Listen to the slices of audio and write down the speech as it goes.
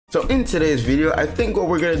So in today's video, I think what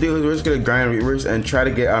we're gonna do is we're just gonna grind Rebirths and try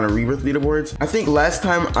to get on a Rebirth leaderboards. I think last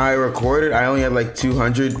time I recorded, I only had like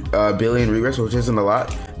 200 billion Rebirths, which isn't a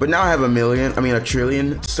lot. But now I have a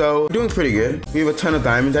trillion. So doing pretty good. We have a ton of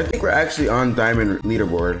diamonds. I think we're actually on diamond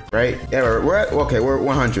leaderboard, right? Yeah, we're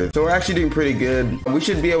 100. So we're actually doing pretty good. We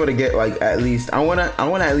should be able to get like at least, I wanna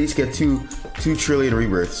at least get 2 trillion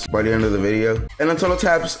Rebirths by the end of the video. And on total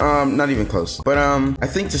taps, not even close. But I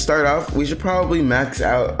think to start off, we should probably max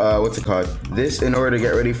out this in order to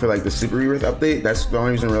get ready for like the super Rebirth update. That's the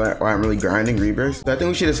only reason why I'm really grinding Rebirths. So I think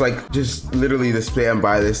we should just literally display and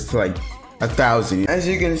buy this to like 1,000. As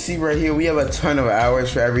you can see right here, we have a ton of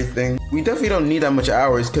hours for everything. We definitely don't need that much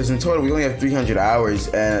hours because in total we only have 300 hours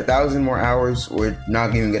and 1,000 more hours we're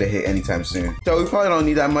not even gonna hit anytime soon. So we probably don't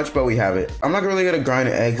need that much, but we have it. I'm not really gonna grind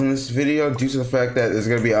eggs in this video due to the fact that there's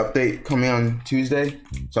gonna be an update coming on Tuesday.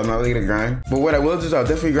 So I'm not really gonna grind. But what I will do is I'll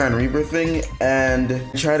definitely grind Rebirthing and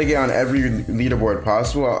try to get on every leaderboard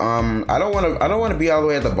possible. I don't wanna be all the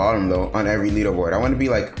way at the bottom though on every leaderboard. I wanna be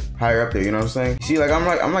like higher up there, you know what I'm saying? See, like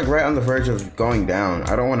I'm like right on the verge of going down.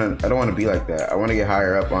 I don't wanna be like that. I wanna get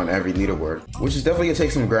higher up on every leaderboard, which is definitely gonna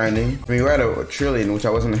take some grinding. I mean, we're at a trillion, which I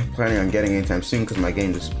wasn't planning on getting anytime soon because my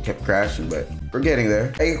game just kept crashing, but we're getting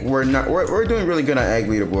there. Egg, we're doing really good on egg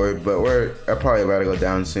leaderboard, but we're probably about to go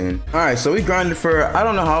down soon. All right, so we grinded for, I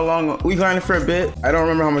don't know how long, we grinded for a bit. I don't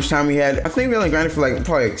remember how much time we had. I think we only grinded for like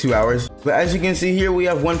probably like 2 hours. But as you can see here, we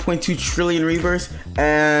have 1.2 trillion Rebirths,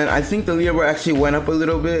 and I think the leaderboard actually went up a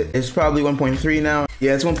little bit. It's probably 1.3 now.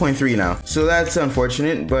 Yeah, it's 1.3 now. So that's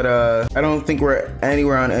unfortunate, but I don't think we're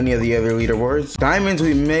anywhere on any of the other leaderboards. Diamonds,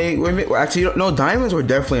 actually, no, diamonds we're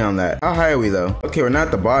definitely on that. How high are we though? Okay, we're not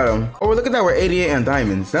at the bottom. Oh, look at that, we're 88 on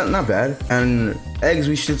diamonds. That's not bad. And eggs,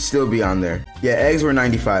 we should still be on there. Yeah, eggs were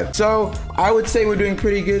 95. So I would say we're doing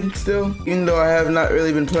pretty good still, even though I have not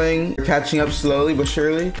really been playing. We're catching up slowly but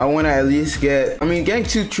surely. I want to at least getting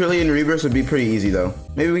 2 trillion Rebirths would be pretty easy though.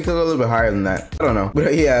 Maybe we could go a little bit higher than that. I don't know.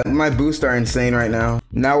 But yeah, my boosts are insane right now.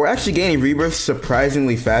 Now we're actually gaining Rebirths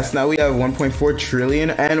surprisingly fast. Now we have 1.4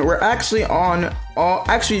 trillion and we're actually on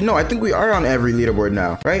I think we are on every leaderboard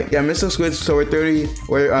now, right? Yeah, Missile Squids, so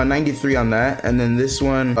we're 93 on that. And then this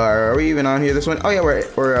one, are we even on here? This one? Oh yeah,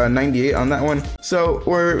 we're 98 on that one. So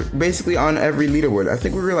we're basically on every leaderboard. I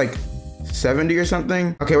think we were like 70 or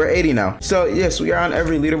something. Okay, we're 80 now. So yes, we are on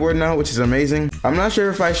every leaderboard now, which is amazing. I'm not sure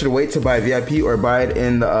if I should wait to buy VIP or buy it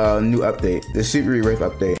in the new update, the Super Rebirth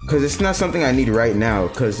update, because it's not something I need right now,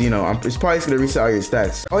 because you know, it's probably gonna reset all your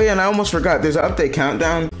stats. Oh yeah, and I almost forgot, there's an update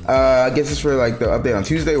countdown. I guess it's for like the update on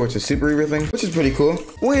Tuesday, which is Super Rebirth thing, which is pretty cool.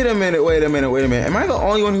 Wait a minute. Am I the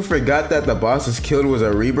only one who forgot that the bosses killed was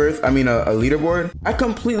a Rebirth? I mean a leaderboard? I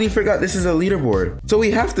completely forgot this is a leaderboard. So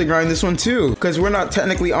we have to grind this one too, because we're not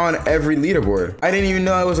technically on every leaderboard. I didn't even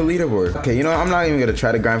know it was a leaderboard. Okay, you know, I'm not even gonna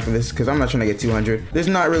try to grind for this because I'm not trying to get 200. There's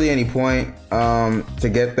not really any point to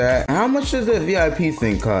get that. How much does the VIP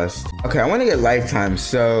thing cost? Okay, I want to get lifetime,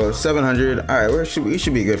 so 700. All right, we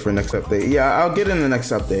should be good for next update. Yeah, I'll get in the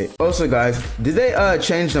next update. Also guys, did they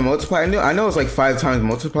change the multiplier? I know it's like 5 times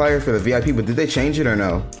multiplier for the VIP, but did they change it or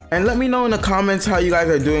no? And let me know in the comments how you guys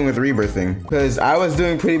are doing with Rebirthing, because I was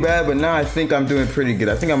doing pretty bad, but now I think I'm doing pretty good.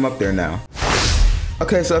 I think I'm up there now.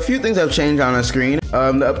 Okay, so a few things have changed on the screen.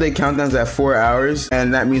 The update countdown's at 4 hours,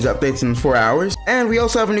 and that means updates in 4 hours. And we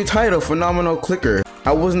also have a new title, Phenomenal Clicker.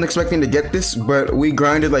 I wasn't expecting to get this, but we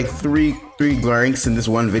grinded like three ranks in this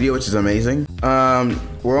one video, which is amazing.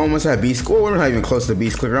 We're almost at Beast. Well, we're not even close to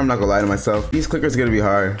Beast Clicker. I'm not gonna lie to myself. Beast Clicker is gonna be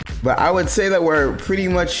hard. But I would say that we're pretty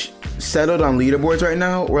much settled on leaderboards right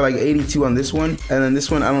now. We're like 82 on this one, and then this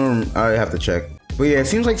one, I have to check. But yeah, it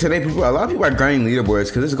seems like today a lot of people are grinding leaderboards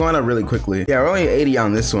because it's going up really quickly. Yeah, we're only 80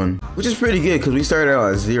 on this one, which is pretty good because we started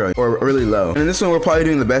out at 0 or really low. And in this one, we're probably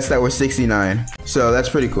doing the best at, we're 69. So that's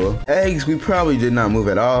pretty cool. Eggs, we probably did not move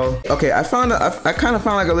at all. Okay, I kind of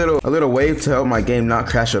found like a little way to help my game not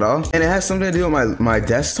crash at all. And it has something to do with my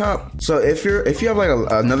desktop. So if you have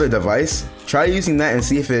like another device, try using that and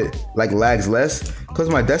see if it like lags less. Because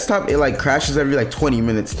my desktop, it like crashes every like 20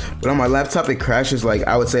 minutes. But on my laptop, it crashes like,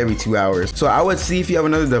 I would say every 2 hours. So I would see if you have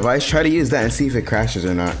another device, try to use that and see if it crashes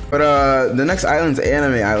or not. But the next island's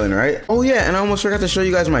Anime Island, right? Oh yeah, and I almost forgot to show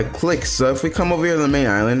you guys my clicks. So if we come over here to the main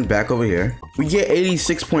island, back over here, we get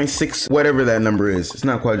 86.6, whatever that number is. It's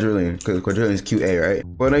not quadrillion, because quadrillion is QA, right?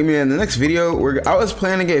 But I mean, in the next video, I was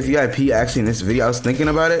planning to get VIP actually in this video. I was thinking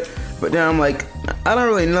about it, but then I'm like, I don't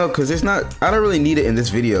really know, because it's not, I don't really need it in this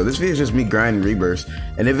video. This video is just me grinding Rebirths.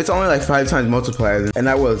 And if it's only like 5 times multipliers, and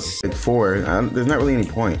that was like 4, there's not really any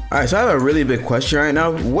point. All right, so I have a really big question right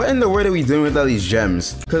now. What in the world are we doing with all these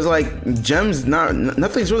gems? Because like gems,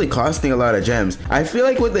 nothing's really costing a lot of gems. I feel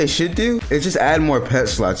like what they should do is just add more pet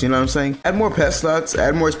slots, you know what I'm saying? Add more pet slots,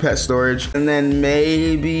 add more pet storage, and then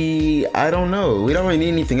maybe, I don't know, we don't really need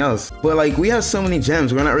anything else. But like, we have so many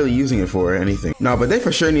gems, we're not really using it for anything. No, but they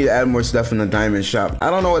for sure need to add more stuff in the diamond shop. I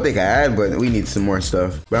don't know what they can add, but we need some more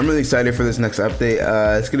stuff. But I'm really excited for this next update.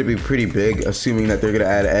 It's gonna be pretty big, assuming that they're gonna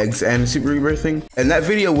add eggs and super rebirthing. And that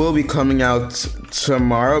video will be coming out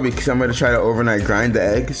tomorrow because I'm gonna try to overnight grind the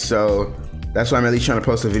egg. So that's why I'm at least trying to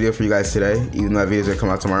post a video for you guys today, even though that video's gonna come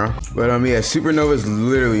out tomorrow. But yeah, Supernova is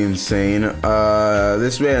literally insane.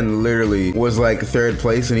 This man literally was like 3rd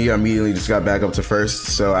place and he immediately just got back up to 1st.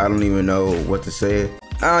 So I don't even know what to say.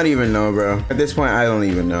 I don't even know, bro. At this point, I don't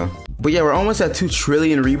even know. But yeah, we're almost at 2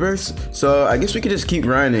 trillion rebirths. So I guess we could just keep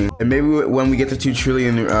grinding. And maybe when we get to 2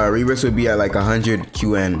 trillion rebirths, we'll be at like 100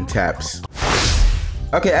 QN taps.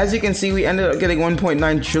 Okay, as you can see, we ended up getting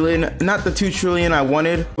 1.9 trillion. Not the 2 trillion I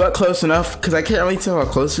wanted, but close enough, because I can't really tell how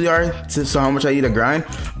close we are to how much I need to grind.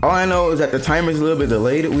 All I know is that the timer is a little bit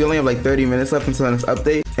delayed. We only have like 30 minutes left until the next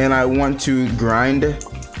update, and I want to grind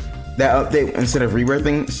that update instead of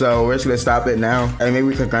rebirthing, so we're just gonna stop it now, and maybe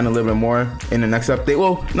we could grind a little bit more in the next update.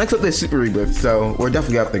 Well, next update is super rebirth, so we're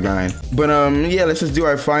definitely up the grind. But yeah, let's just do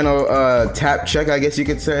our final tap check, I guess you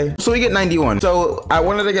could say. So we get 91. So I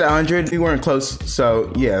wanted to get 100. We weren't close,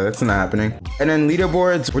 so yeah, that's not happening. And then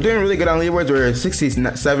leaderboards, we're doing really good on leaderboards. We're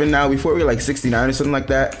 67 now. Before we were like 69 or something like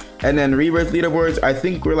that. And then rebirth leaderboards, I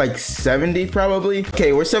think we're like 70 probably.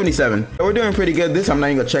 Okay, we're 77. We're doing pretty good. This I'm not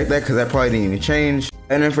even gonna check that because that probably didn't even change.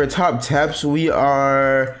 And then for top taps, we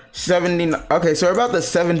are 70. Okay, so we're about the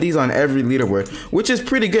 70s on every leaderboard, which is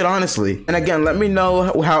pretty good, honestly. And again, let me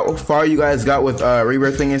know how far you guys got with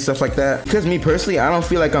rebirthing and stuff like that. Because me personally, I don't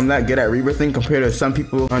feel like I'm that good at rebirthing compared to some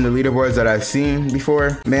people on the leaderboards that I've seen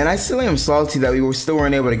before. Man, I still am salty that we still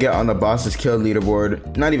weren't able to get on the bosses killed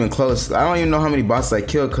leaderboard. Not even close. I don't even know how many bosses I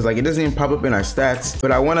killed because like it doesn't even pop up in our stats.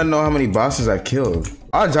 But I want to know how many bosses I've killed.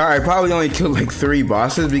 Odds are I probably only killed like 3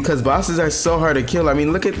 bosses because bosses are so hard to kill. I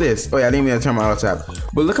mean, look at this. Oh yeah, I didn't even turn my auto tap.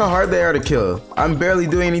 But look how hard they are to kill. I'm barely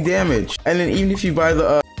doing any damage. And then even if you buy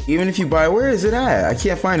the, where is it at? I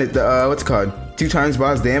can't find it. The, what's it called? 2 times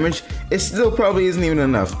boss damage. It still probably isn't even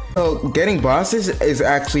enough. So getting bosses is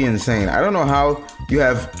actually insane. I don't know how you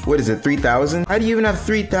have, what is it, 3,000? How do you even have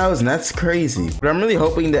 3,000? That's crazy. But I'm really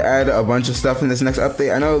hoping to add a bunch of stuff in this next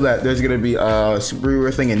update. I know that there's gonna be super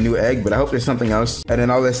rebirthing and new egg, but I hope there's something else. And then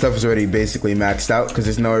all that stuff is already basically maxed out because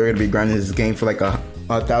there's no way we're gonna be grinding this game for like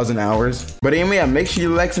 1,000 hours. But anyway, yeah, make sure you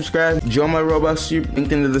like, subscribe, join my Roblox group,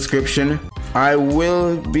 linked in the description. I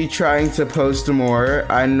will be trying to post more.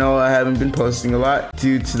 I know I haven't been posting a lot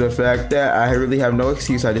due to the fact that I really have no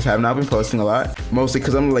excuse. I just have not been posting a lot, mostly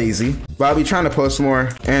because I'm lazy. But I'll be trying to post more.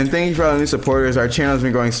 And thank you for all the new supporters. Our channel's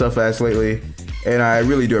been growing so fast lately, and I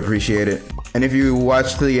really do appreciate it. And if you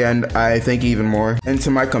watch to the end, I thank you even more. And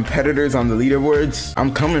to my competitors on the leaderboards,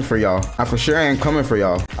 I'm coming for y'all. I for sure am coming for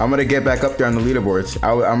y'all. I'm gonna get back up there on the leaderboards.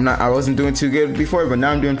 I wasn't doing too good before, but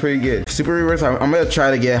now I'm doing pretty good. Super Rebirth, I'm gonna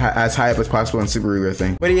try to get as high up as possible on Super Rebirth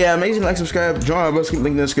thing. But yeah, make sure to like, subscribe, join my Roblox, link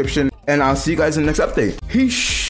in the description, and I'll see you guys in the next update. Peace.